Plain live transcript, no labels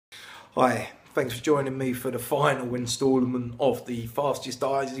Hi, thanks for joining me for the final instalment of the fastest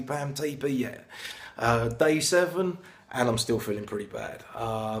Diazepam TP yet. Day 7, and I'm still feeling pretty bad.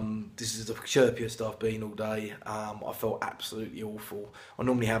 This is the chirpiest I've been all day. I felt absolutely awful. I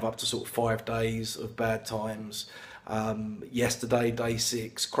normally have up to sort of 5 days of bad times. Yesterday, day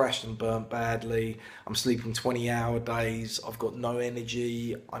 6, crashed and burnt badly. I'm sleeping 20-hour days. I've got no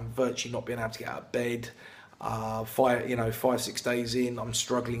energy. I'm virtually not being able to get out of bed. 5-6 days in, I'm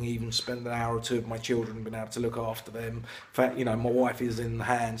struggling even spend an hour or two with my children, being able to look after them. In fact, my wife is in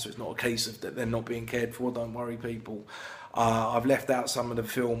hand, so it's not a case of that they're not being cared for. Don't worry, people. I've left out some of the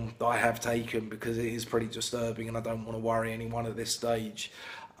film that I have taken because it is pretty disturbing, and I don't want to worry anyone at this stage.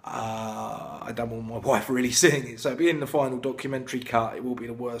 I don't want my wife really seeing it, so being the final documentary cut, it will be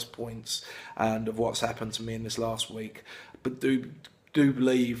the worst points and of what's happened to me in this last week. But do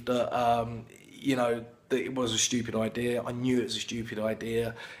believe that that it was a stupid idea. I knew it was a stupid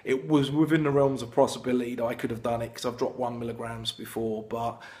idea. It was within the realms of possibility that I could have done it because I've dropped 1 mg before,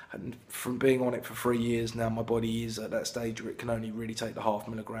 but from being on it for 3 years now, my body is at that stage where it can only really take the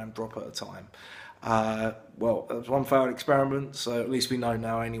 0.5 mg drop at a time. Well, that was one failed experiment, so at least we know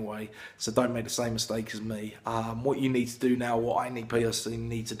now anyway, so don't make the same mistake as me. What you need to do now, what I personally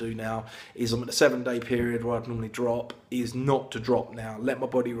need to do now, is I'm at the 7-day period where I'd normally drop, is not to drop now. Let my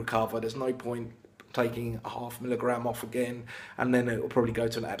body recover. There's no point taking a 0.5 mg off again, and then it will probably go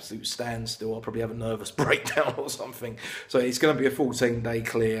to an absolute standstill. I'll probably have a nervous breakdown or something. So it's going to be a 14-day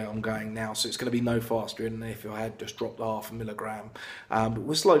clear. I'm going now, so it's going to be no faster than if I had just dropped the 0.5 mg. But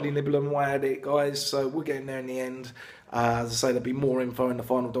we're slowly nibbling away at it, guys, so we're getting there in the end. As I say, there'll be more info in the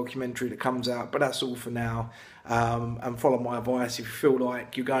final documentary that comes out, but that's all for now. And follow my advice. If you feel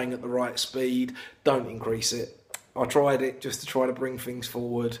like you're going at the right speed, don't increase it. I tried it just to try to bring things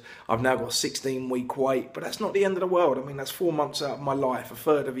forward. I've now got a 16-week wait, but that's not the end of the world. I mean, that's 4 months out of my life, a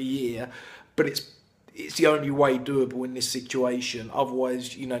third of a year, but it's the only way doable in this situation.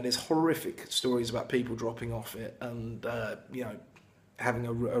 Otherwise, there's horrific stories about people dropping off it and, having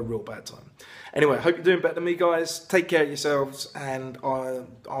a real bad time. Anyway, I hope you're doing better than me, guys. Take care of yourselves, and I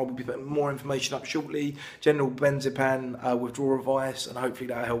will be putting more information up shortly. General Diazepam withdrawal advice, and hopefully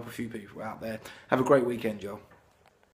that'll help a few people out there. Have a great weekend, y'all.